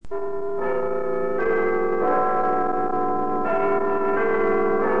Black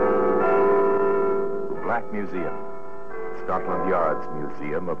Museum, Scotland Yard's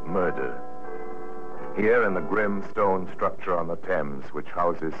Museum of Murder. Here in the grim stone structure on the Thames, which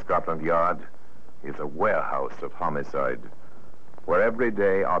houses Scotland Yard, is a warehouse of homicide, where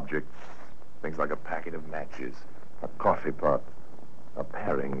everyday objects, things like a packet of matches, a coffee pot, a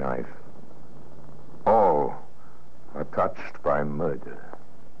paring knife, all are touched by murder.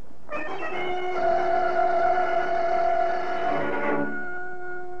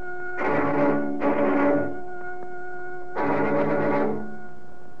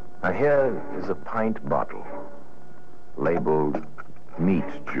 Now here is a pint bottle labeled meat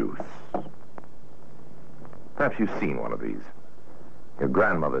juice. Perhaps you've seen one of these. Your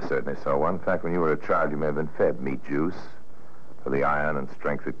grandmother certainly saw one. In fact, when you were a child, you may have been fed meat juice for the iron and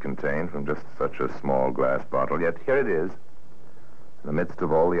strength it contained from just such a small glass bottle. Yet here it is, in the midst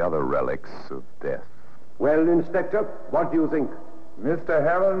of all the other relics of death. Well, Inspector, what do you think? Mr.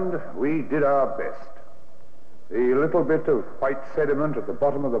 Harland, we did our best. The little bit of white sediment at the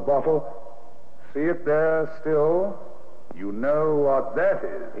bottom of the bottle, see it there still? You know what that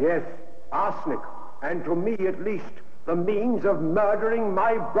is? Yes, arsenic. And to me, at least, the means of murdering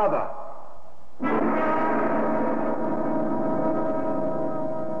my brother.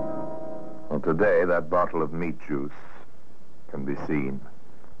 Well, today, that bottle of meat juice can be seen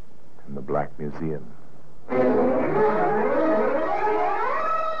in the Black Museum.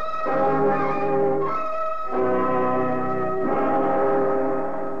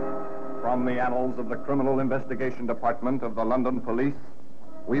 From the annals of the Criminal Investigation Department of the London Police,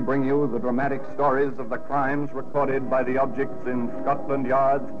 we bring you the dramatic stories of the crimes recorded by the objects in Scotland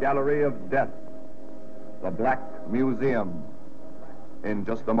Yard's Gallery of Death, the Black Museum. In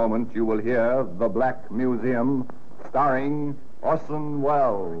just a moment, you will hear The Black Museum, starring Orson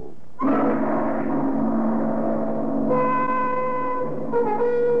Welles.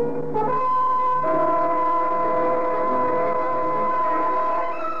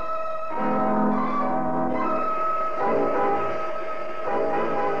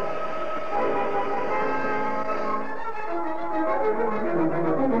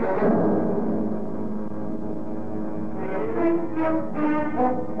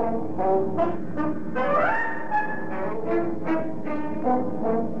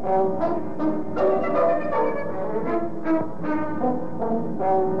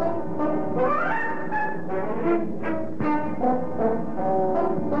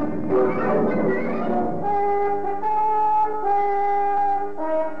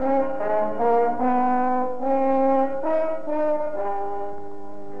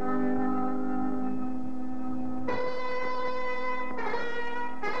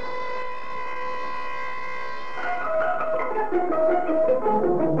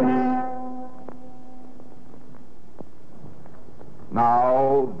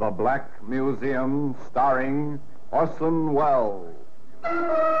 Now, The Black Museum, starring Orson Welles.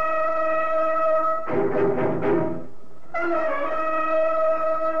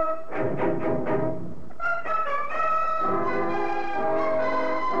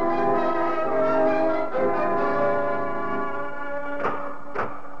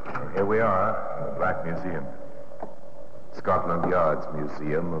 Here we are in the Black Museum, Scotland Yard's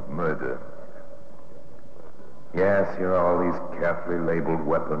Museum of Murder. Yes, here are all these carefully labeled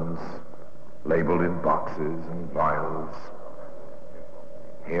weapons, labeled in boxes and vials.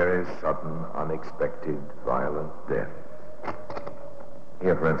 Here is sudden, unexpected, violent death.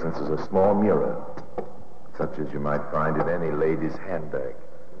 Here, for instance, is a small mirror, such as you might find in any lady's handbag.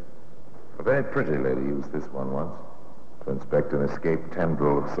 A very pretty lady used this one once to inspect an escaped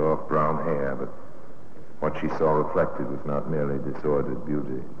tendril of soft brown hair, but what she saw reflected was not merely disordered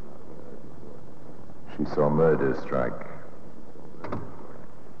beauty. She saw murder strike.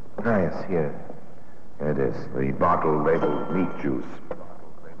 Ah, yes, here. Here it is. The bottle labeled meat juice.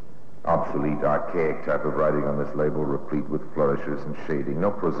 Obsolete, archaic type of writing on this label, replete with flourishes and shading. No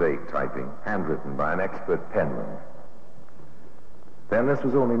prosaic typing. Handwritten by an expert penman. Then this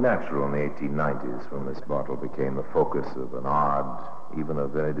was only natural in the 1890s, when this bottle became the focus of an odd, even a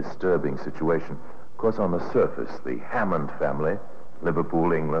very disturbing situation. Of course, on the surface, the Hammond family,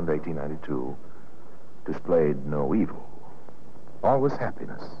 Liverpool, England, 1892, displayed no evil. All was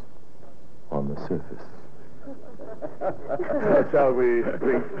happiness on the surface. Shall we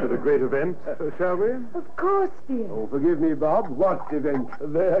drink to the great event, shall we? Of course, dear. Oh, forgive me, Bob. What event?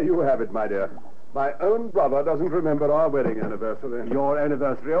 There you have it, my dear. My own brother doesn't remember our wedding anniversary. Your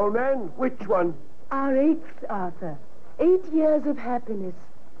anniversary, old man? Which one? Our 8th, Arthur. 8 years of happiness.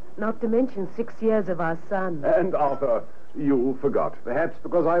 Not to mention 6 years of our son. And, Arthur, You forgot. Perhaps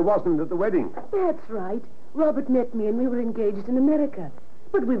because I wasn't at the wedding. That's right. Robert met me and we were engaged in America.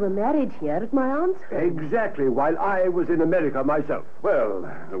 But we were married here at my aunt's home. Exactly, while I was in America myself. Well,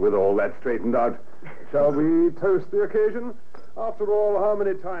 with all that straightened out, shall we toast the occasion? After all, how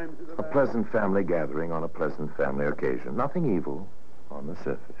many times... A pleasant family gathering on a pleasant family occasion. Nothing evil on the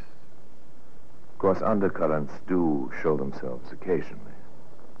surface. Of course, undercurrents do show themselves occasionally.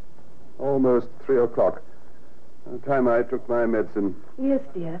 Almost 3 o'clock. The time I took my medicine. Yes,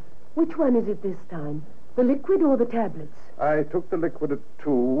 dear. Which one is it this time? The liquid or the tablets? I took the liquid at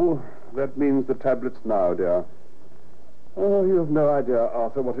 2. That means the tablets now, dear. Oh, you have no idea,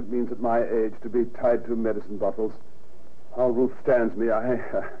 Arthur, what it means at my age to be tied to medicine bottles. How Ruth stands me,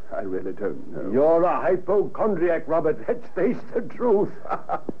 I really don't know. You're a hypochondriac, Robert. Let's face the truth.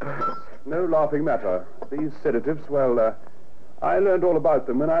 No laughing matter. These sedatives, well, I learned all about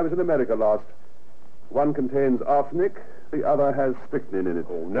them when I was in America last. One contains arsenic, the other has strychnine in it.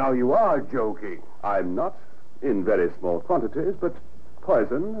 Oh, now you are joking. I'm not. In very small quantities, but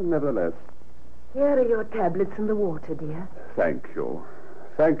poison, nevertheless. Here are your tablets and the water, dear. Thank you.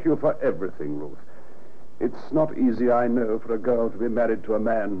 Thank you for everything, Ruth. It's not easy, I know, for a girl to be married to a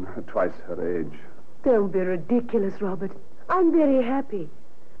man twice her age. Don't be ridiculous, Robert. I'm very happy.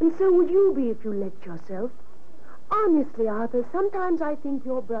 And so would you be if you let yourself. Honestly, Arthur, sometimes I think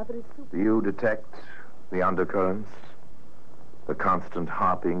your brother is super... Do you detect the undercurrents? The constant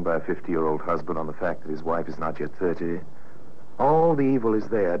harping by a 50-year-old husband on the fact that his wife is not yet 30? All the evil is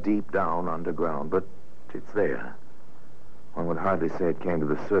there, deep down, underground, but it's there. One would hardly say it came to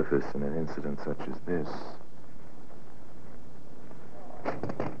the surface in an incident such as this.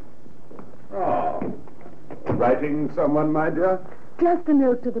 Oh. Writing someone, my dear? Just a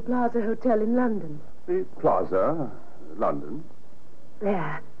note to the Plaza Hotel in London. The Plaza, London.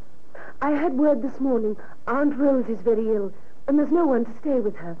 There. I had word this morning. Aunt Rose is very ill, and there's no one to stay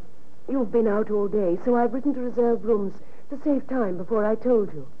with her. You've been out all day, so I've written to reserve rooms to save time before I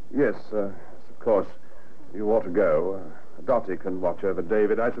told you. Yes, of course. You ought to go. Dottie can watch over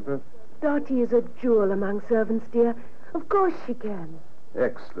David, I suppose. Dottie is a jewel among servants, dear. Of course she can.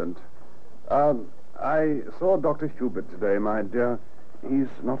 Excellent. I saw Dr. Hubert today, my dear. He's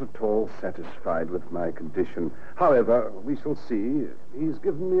not at all satisfied with my condition. However, we shall see. He's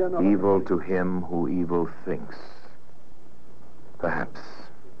given me another... Evil to him who evil thinks. Perhaps.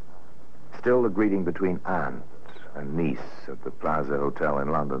 Still, the greeting between aunt and niece at the Plaza Hotel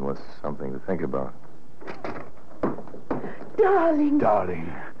in London was something to think about. Darling.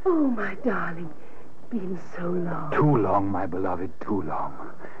 Darling. Oh, my darling. Been so long. Too long, my beloved, too long.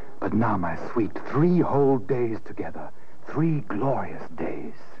 But now, my sweet, 3 whole days together. 3 glorious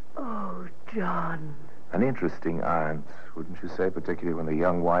days. Oh, John. An interesting aunt, wouldn't you say, particularly when the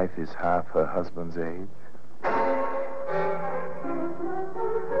young wife is half her husband's age?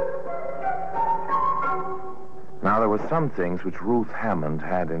 Now, there were some things which Ruth Hammond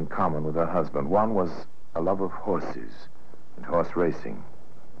had in common with her husband. One was a love of horses and horse racing.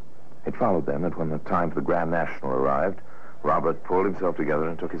 It followed then that when the time for the Grand National arrived, Robert pulled himself together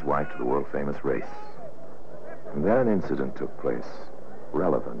and took his wife to the world-famous race. And then an incident took place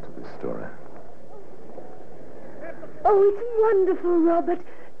relevant to this story. Oh, it's wonderful, Robert.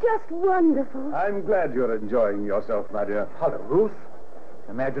 Just wonderful. I'm glad you're enjoying yourself, my dear. Hello, Ruth.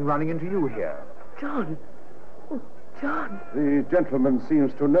 Imagine running into you here. John. Oh, John. The gentleman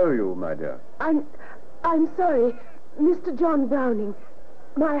seems to know you, my dear. I'm sorry. Mr. John Browning.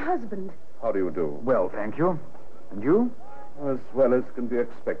 My husband. How do you do? Well, thank you. And you? As well as can be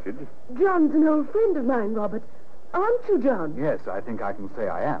expected. John's an old friend of mine, Robert. Aren't you, John? Yes, I think I can say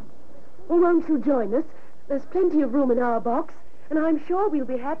I am. Well, won't you join us? There's plenty of room in our box, and I'm sure we'll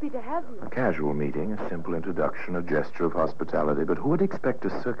be happy to have you. A casual meeting, a simple introduction, a gesture of hospitality, but who would expect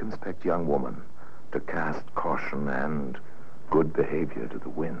a circumspect young woman to cast caution and good behavior to the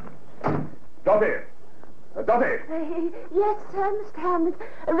wind? Dottie! Dottie! Yes, sir, Mr. Hammond.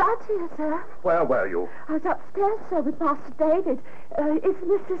 Right here, sir. Where were you? I was upstairs, sir, with Master David. Is the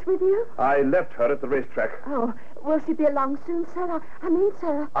mistress with you? I left her at the racetrack. Oh, will she be along soon, sir? I mean,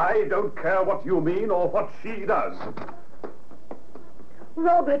 sir. I don't care what you mean or what she does.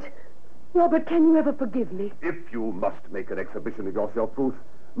 Robert, can you ever forgive me? If you must make an exhibition of yourself, Ruth,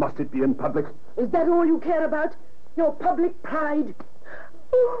 must it be in public? Is that all you care about? Your public pride?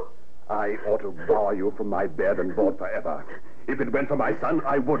 Oh. I ought to bar you from my bed and board forever. If it went for my son,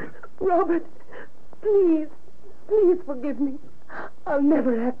 I would. Robert, please forgive me. I'll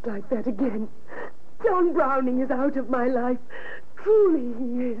never act like that again. John Browning is out of my life. Truly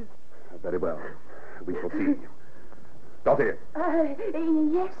he is. Very well. We shall see. Dottie.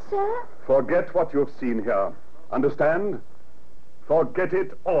 Yes, sir? Forget what you've seen here. Understand? Forget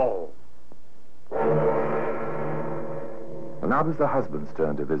it all. Well, now it was the husband's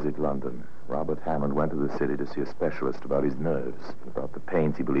turn to visit London. Robert Hammond went to the city to see a specialist about his nerves, about the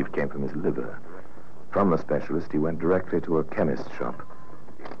pains he believed came from his liver. From the specialist, he went directly to a chemist's shop.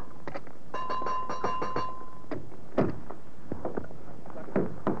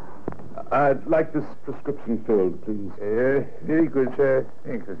 I'd like this prescription filled, please. Very good, sir.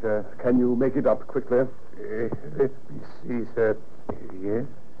 Thank you, sir. Can you make it up quickly? Let me see, sir. Yes?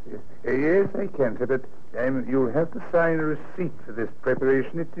 Yes, I can, sir, but you'll have to sign a receipt for this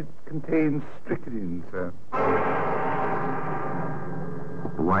preparation. It contains strychnine, sir.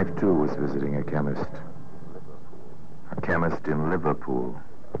 The wife, too, was visiting a chemist. A chemist in Liverpool.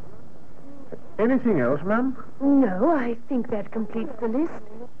 Anything else, ma'am? No, I think that completes the list.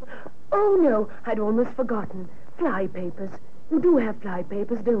 Oh, no, I'd almost forgotten. Fly papers. You do have fly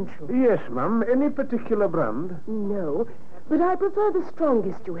papers, don't you? Yes, ma'am. Any particular brand? No, but I prefer the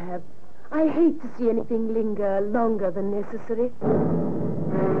strongest you have. I hate to see anything linger longer than necessary.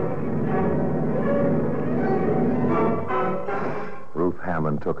 Ruth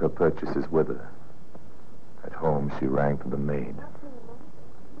Hammond took her purchases with her. At home, she rang for the maid.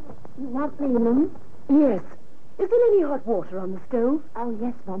 You want me, Mum? Yes. Is there any hot water on the stove? Oh,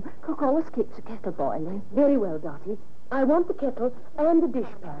 yes, Mum. Cook always keeps the kettle boiling. Very well, Dottie. I want the kettle and the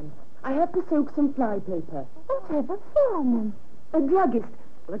dishpan. I have to soak some fly paper. Whatever for, Mum? A druggist,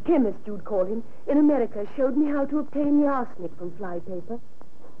 or a chemist you'd call him, in America showed me how to obtain the arsenic from fly paper.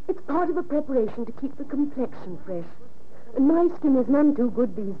 It's part of a preparation to keep the complexion fresh. And my skin is none too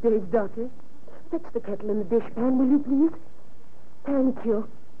good these days, Dottie. Fetch the kettle and the dishpan, will you please? Thank you.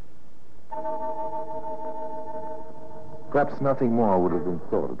 Perhaps nothing more would have been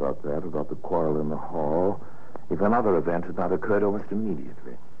thought about that, about the quarrel in the hall, if another event had not occurred almost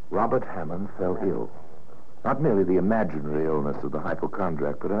immediately. Robert Hammond fell ill. Not merely the imaginary illness of the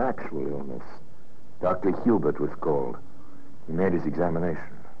hypochondriac, but an actual illness. Dr. Hubert was called. He made his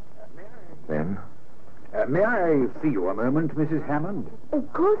examination. Then... May I see you a moment, Mrs. Hammond?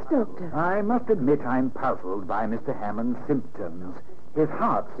 Of course, Doctor. I must admit I'm puzzled by Mr. Hammond's symptoms. His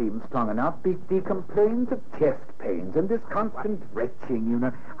heart seems strong enough, but he complains of chest pains and this constant retching, you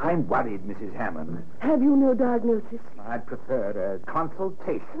know. I'm worried, Mrs. Hammond. Have you no diagnosis? I'd prefer a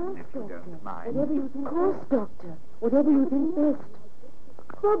consultation, if you don't mind. Whatever you think. Of course, Doctor. Whatever you think best.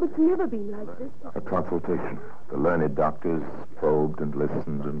 Robert's never been like this. A consultation. The learned doctors probed and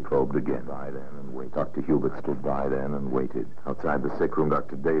listened and probed again. By then and waited. Dr. Hubert stood by then and waited. Outside the sick room,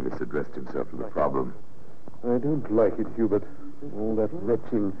 Dr. Davis addressed himself to the problem. I don't like it, Hubert. All that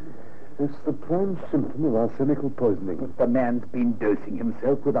retching. It's the prime symptom of arsenical poisoning. The man's been dosing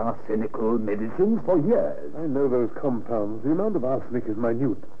himself with arsenical medicines for years. I know those compounds. The amount of arsenic is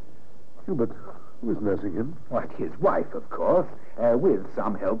minute. Hubert, who is nursing him? What, his wife, of course, with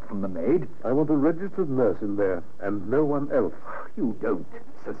some help from the maid. I want a registered nurse in there, and no one else. You don't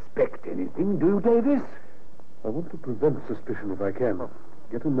suspect anything, do you, Davis? I want to prevent suspicion if I can.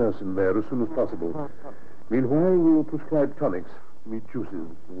 Get a nurse in there as soon as possible. Meanwhile, we'll prescribe tonics, meat juices,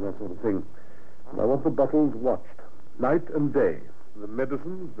 and that sort of thing. And I want the bottles watched, night and day. The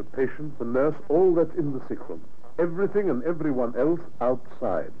medicines, the patient, the nurse, all that's in the sick room. Everything and everyone else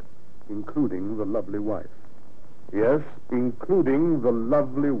outside, including the lovely wife. Yes, including the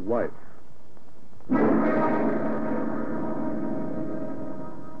lovely wife.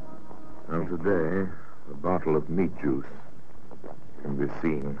 Well, today, a bottle of meat juice can be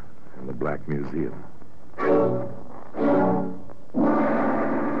seen in the Black Museum.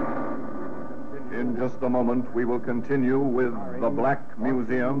 In just a moment, we will continue with The Black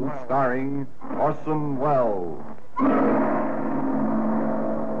Museum, starring Orson Welles.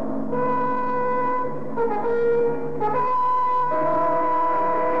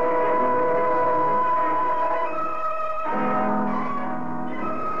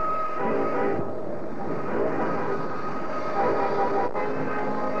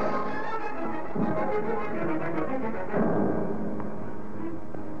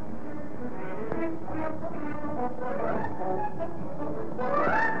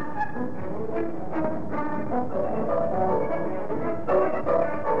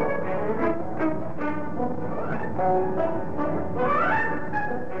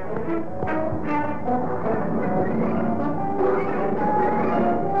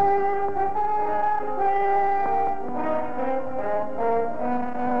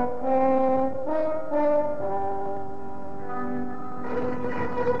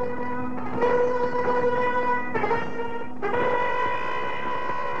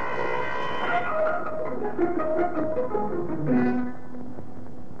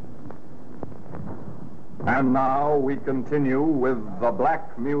 And now we continue with The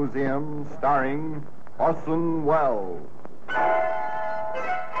Black Museum, starring Orson Welles.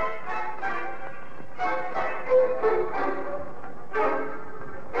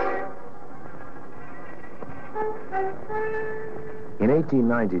 In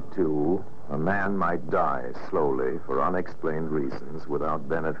 1892, a man might die slowly for unexplained reasons without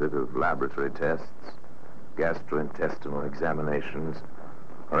benefit of laboratory tests, gastrointestinal examinations,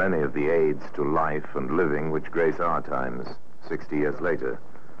 or any of the aids to life and living which grace our times 60 years later.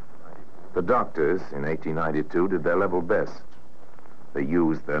 The doctors in 1892 did their level best. They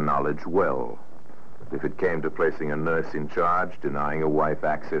used their knowledge well. If it came to placing a nurse in charge, denying a wife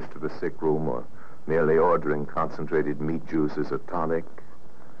access to the sick room, or merely ordering concentrated meat juice as a tonic,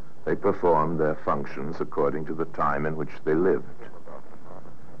 they performed their functions according to the time in which they lived.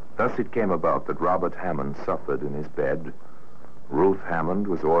 Thus it came about that Robert Hammond suffered in his bed, Ruth Hammond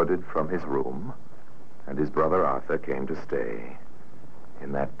was ordered from his room, and his brother Arthur came to stay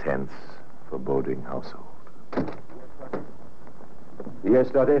in that tense, foreboding household. Yes,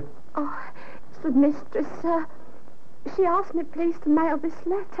 Dottie? Oh, it's the mistress, sir. She asked me, please, to mail this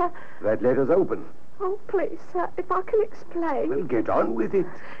letter. That letter's open. Oh, please, sir, if I can explain. Well, get on with it.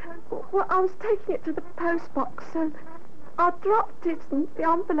 Well, I was taking it to the post box, and I dropped it, and the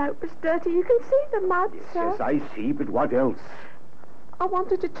envelope was dirty. You can see the mud, sir. Yes, I see, but what else? I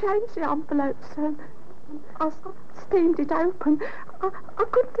wanted to change the envelope, sir. I steamed it open. I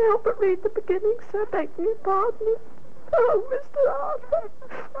couldn't help but read the beginning, sir, begging your pardon. Oh, Mr. Arthur,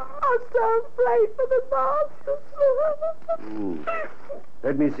 I'm so afraid for the master, sir.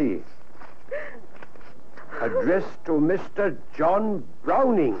 Let me see. Addressed to Mr. John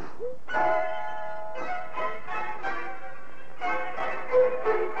Browning.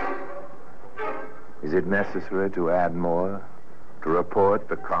 Is it necessary to add more? To report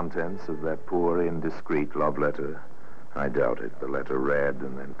the contents of that poor, indiscreet love letter? I doubt it. The letter read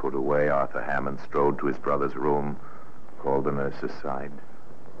and then put away. Arthur Hammond strode to his brother's room, called the nurse aside.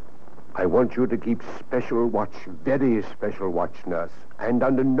 I want you to keep special watch, very special watch, nurse, and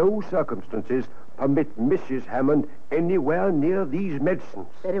under no circumstances permit Mrs. Hammond anywhere near these medicines.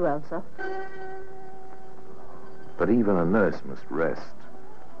 Very well, sir. But even a nurse must rest.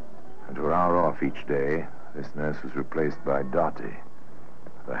 And for an hour off each day, this nurse was replaced by Dottie,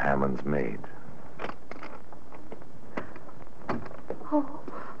 the Hammond's maid. Oh,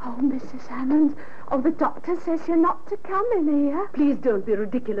 Mrs. Hammond. Oh, the doctor says you're not to come in here. Please don't be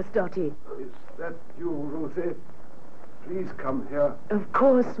ridiculous, Dottie. Is that you, Ruthie? Please come here. Of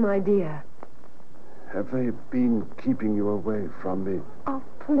course, my dear. Have they been keeping you away from me? Oh,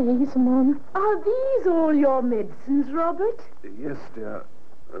 please, Mum. Are these all your medicines, Robert? Yes, dear.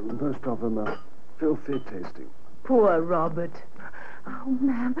 Most of them are filthy tasting. Poor Robert. Oh,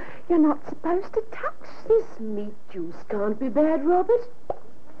 ma'am, you're not supposed to touch this. This meat juice can't be bad, Robert.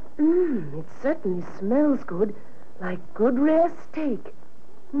 It certainly smells good, like good rare steak.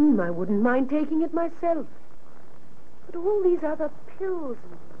 I wouldn't mind taking it myself. But all these other pills...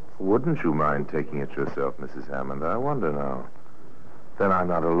 Wouldn't you mind taking it yourself, Mrs. Hammond? I wonder now. Then I'm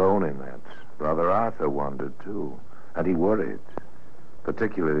not alone in that. Brother Arthur wondered, too. And he worried.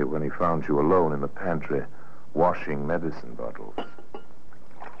 Particularly when he found you alone in the pantry, washing medicine bottles.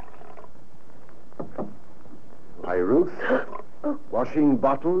 Hi, Ruth. Washing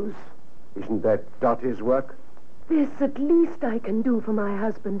bottles? Isn't that Dottie's work? This at least I can do for my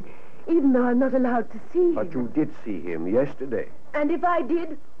husband, even though I'm not allowed to see him. But you did see him yesterday. And if I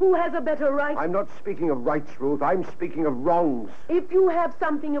did, who has a better right? I'm not speaking of rights, Ruth. I'm speaking of wrongs. If you have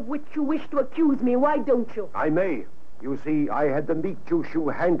something of which you wish to accuse me, why don't you? I may. You see, I had the meat juice you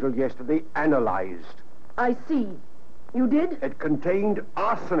handled yesterday analyzed. I see. You did? It contained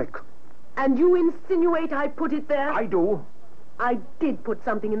arsenic. And you insinuate I put it there? I do. I did put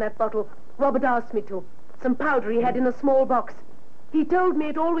something in that bottle. Robert asked me to. Some powder he had in a small box. He told me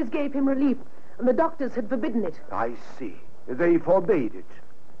it always gave him relief, and the doctors had forbidden it. I see. They forbade it.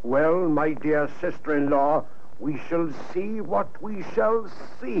 Well, my dear sister-in-law, we shall see what we shall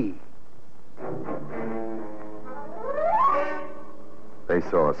see. They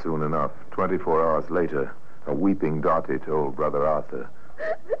saw soon enough. 24 hours later, a weeping Dottie told Brother Arthur.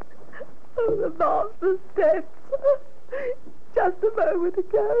 Oh, the master's death. Just a moment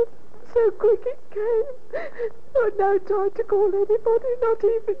ago. So quick it came. Oh, no time to call anybody, not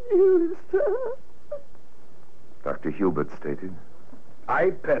even you, sir. Dr. Hubert stated.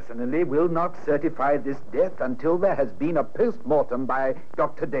 I personally will not certify this death until there has been a post-mortem by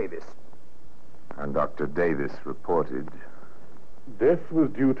Dr. Davis. And Dr. Davis reported. Death was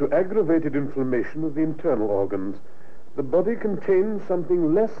due to aggravated inflammation of the internal organs. The body contains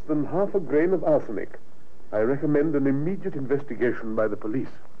something less than half a grain of arsenic. I recommend an immediate investigation by the police.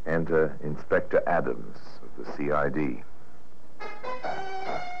 Enter Inspector Adams of the CID.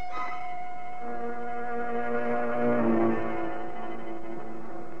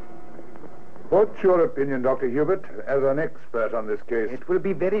 What's your opinion, Dr. Hubert, as an expert on this case? It will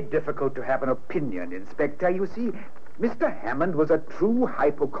be very difficult to have an opinion, Inspector. You see, Mr. Hammond was a true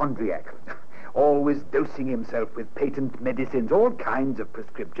hypochondriac. Always dosing himself with patent medicines, all kinds of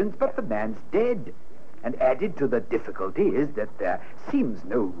prescriptions, but the man's dead. And added to the difficulty is that there seems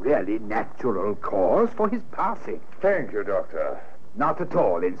no really natural cause for his passing. Thank you, Doctor. Not at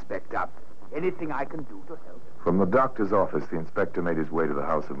all, Inspector. Anything I can do to help? From the doctor's office, the inspector made his way to the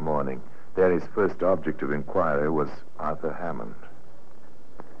house of mourning. There, his first object of inquiry was Arthur Hammond.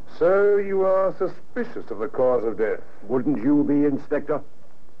 So you are suspicious of the cause of death? Wouldn't you be, Inspector?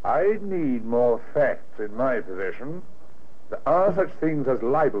 I need more facts in my possession. There are such things as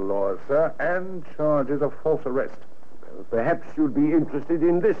libel laws, sir, and charges of false arrest. Perhaps you'd be interested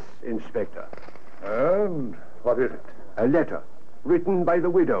in this, Inspector. And what is it? A letter written by the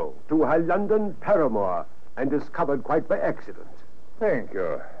widow to her London paramour and discovered quite by accident. Thank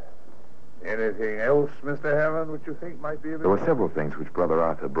you. Anything else, Mr. Hammond, which you think might be of There were interest? several things which Brother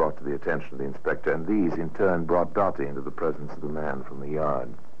Arthur brought to the attention of the inspector, and these, in turn, brought Dottie into the presence of the man from the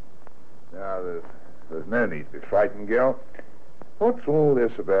yard. Now, there's no need to be frightened, girl. What's all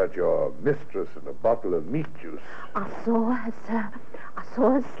this about your mistress and a bottle of meat juice? I saw her, sir. I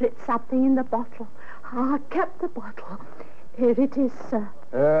saw her slip something in the bottle. I kept the bottle. Here it is,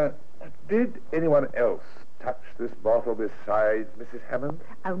 sir. Did anyone else touch this bottle besides Mrs. Hammond?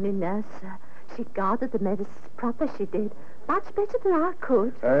 Only nurse, sir. She guarded the medicines proper, she did. Much better than I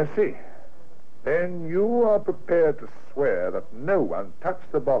could. I see. Then you are prepared to swear that no one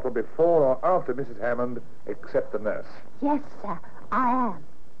touched the bottle before or after Mrs. Hammond except the nurse? Yes, sir, I am.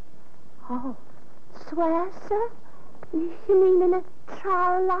 Oh, swear, sir? You mean in a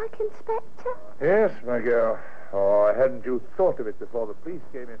trial like, Inspector? Yes, my girl. Or hadn't you thought of it before the police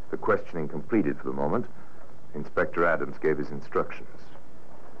came in? The questioning completed for the moment, Inspector Adams gave his instructions.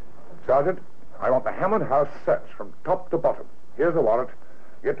 Sergeant, I want the Hammond house searched from top to bottom. Here's the warrant.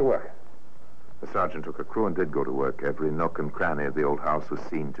 Get to work. The sergeant took a crew and did go to work. Every nook and cranny of the old house was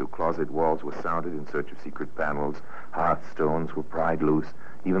seen to. Closet walls were sounded in search of secret panels. Hearthstones were pried loose.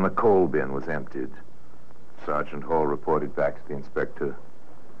 Even the coal bin was emptied. Sergeant Hall reported back to the inspector.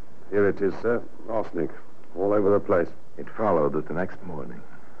 Here it is, sir. Arsenic. All over the place. It followed that the next morning.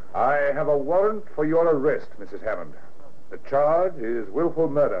 I have a warrant for your arrest, Mrs. Hammond. The charge is willful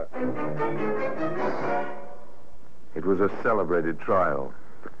murder. It was a celebrated trial.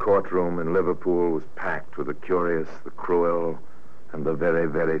 The courtroom in Liverpool was packed with the curious, the cruel, and the very,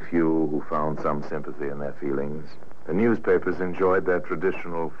 very few who found some sympathy in their feelings. The newspapers enjoyed their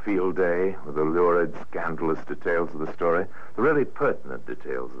traditional field day with the lurid, scandalous details of the story. The really pertinent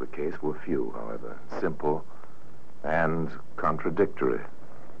details of the case were few, however, simple and contradictory.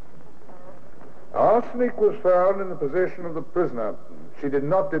 Arsenic was found in the possession of the prisoner. She did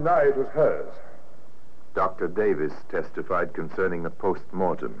not deny it was hers. Dr. Davis testified concerning the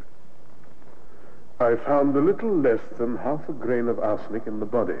post-mortem. I found a little less than half a grain of arsenic in the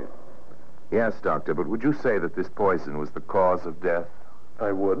body. Yes, Doctor, but would you say that this poison was the cause of death?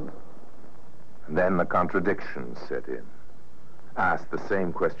 I would. And then the contradictions set in. Asked the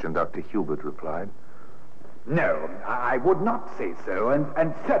same question, Dr. Hubert replied. No, I would not say so,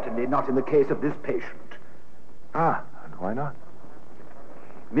 and certainly not in the case of this patient. Ah, and why not?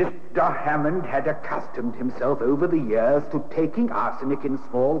 Mr. Hammond had accustomed himself over the years to taking arsenic in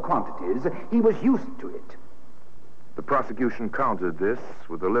small quantities. He was used to it. The prosecution countered this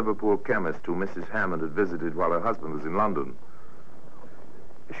with the Liverpool chemist who Mrs. Hammond had visited while her husband was in London.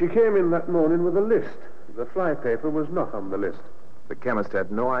 She came in that morning with a list. The flypaper was not on the list. The chemist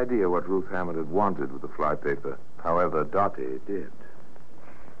had no idea what Ruth Hammond had wanted with the flypaper. However, Dottie did.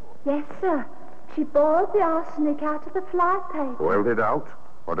 Yes, sir. She boiled the arsenic out of the flypaper. Boiled it out?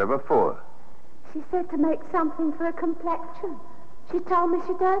 Whatever for? She said to make something for her complexion. She told me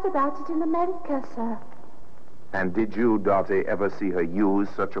she'd heard about it in America, sir. And did you, Dottie, ever see her use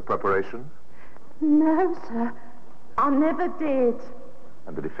such a preparation? No, sir. I never did.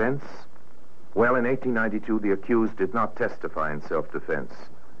 And the defense? Well, in 1892, the accused did not testify in self-defense.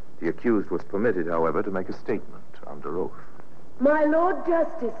 The accused was permitted, however, to make a statement under oath. My Lord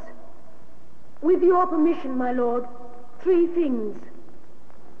Justice, with your permission, my lord, 3 things.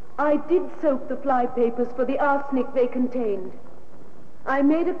 I did soak the flypapers for the arsenic they contained. I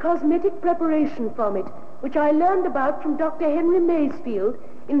made a cosmetic preparation from it, which I learned about from Dr. Henry Maysfield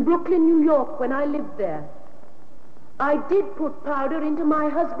in Brooklyn, New York, when I lived there. I did put powder into my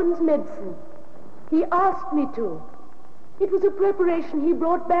husband's medicine. He asked me to. It was a preparation he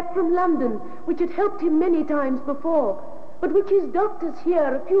brought back from London, which had helped him many times before, but which his doctors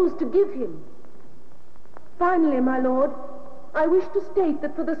here refused to give him. Finally, my lord, I wish to state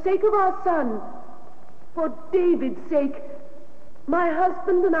that for the sake of our son, for David's sake, my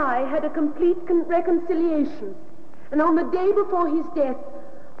husband and I had a complete reconciliation, and on the day before his death,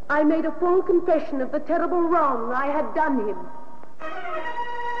 I made a full confession of the terrible wrong I had done him.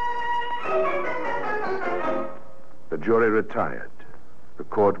 The jury retired. The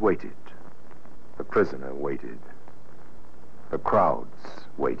court waited. The prisoner waited. The crowds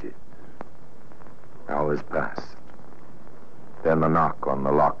waited. Hours passed. Then the knock on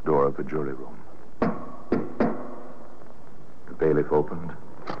the locked door of the jury room. The bailiff opened.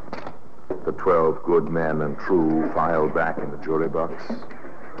 The 12 good men and true filed back in the jury box.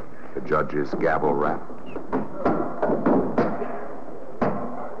 The judge's gavel rapped.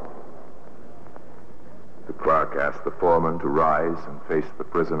 The clerk asked the foreman to rise and face the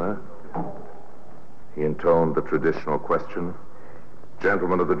prisoner. He intoned the traditional question.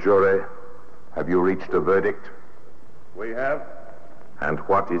 Gentlemen of the jury, have you reached a verdict? We have. And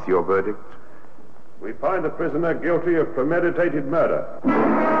what is your verdict? We find the prisoner guilty of premeditated murder.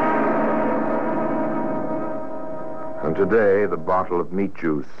 And today, the bottle of meat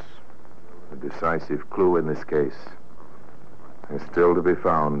juice, a decisive clue in this case, is still to be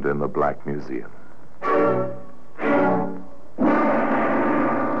found in the Black Museum.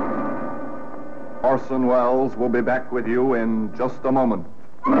 Orson Welles will be back with you in just a moment.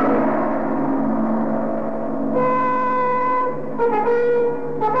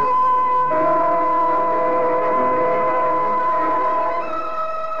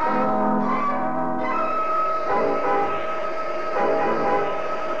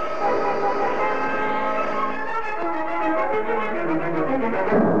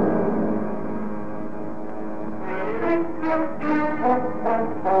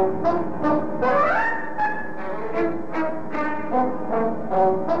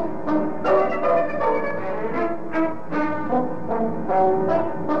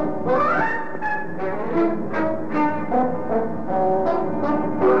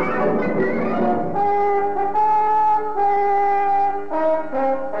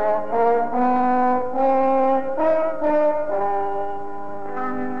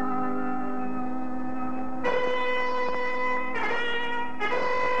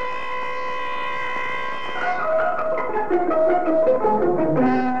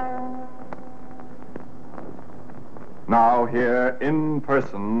 Now here in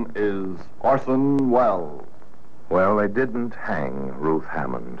person is Orson Welles. Well, they didn't hang Ruth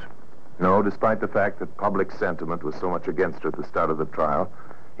Hammond. No, despite the fact that public sentiment was so much against her at the start of the trial,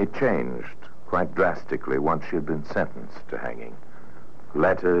 it changed quite drastically once she had been sentenced to hanging.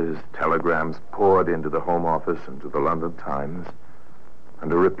 Letters, telegrams poured into the Home Office and to the London Times,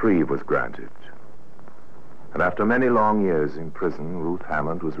 and a reprieve was granted. And after many long years in prison, Ruth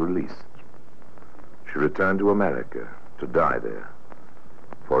Hammond was released. She returned to America to die there,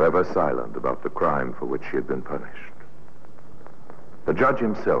 forever silent about the crime for which she had been punished. The judge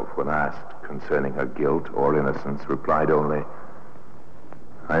himself, when asked concerning her guilt or innocence, replied only,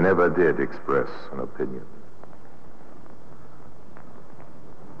 "I never did express an opinion."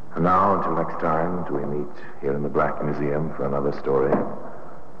 And now, until next time, until we meet here in the Black Museum for another story,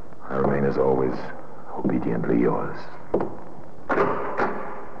 I remain, as always, obediently yours.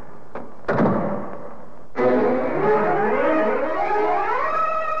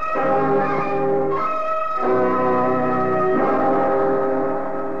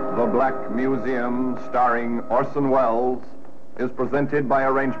 The Black Museum, starring Orson Welles, is presented by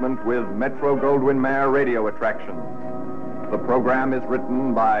arrangement with Metro-Goldwyn-Mayer Radio Attractions. The program is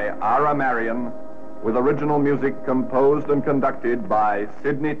written by Ara Marion, with original music composed and conducted by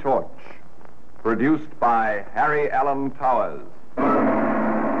Sidney Torch. Produced by Harry Allen Towers.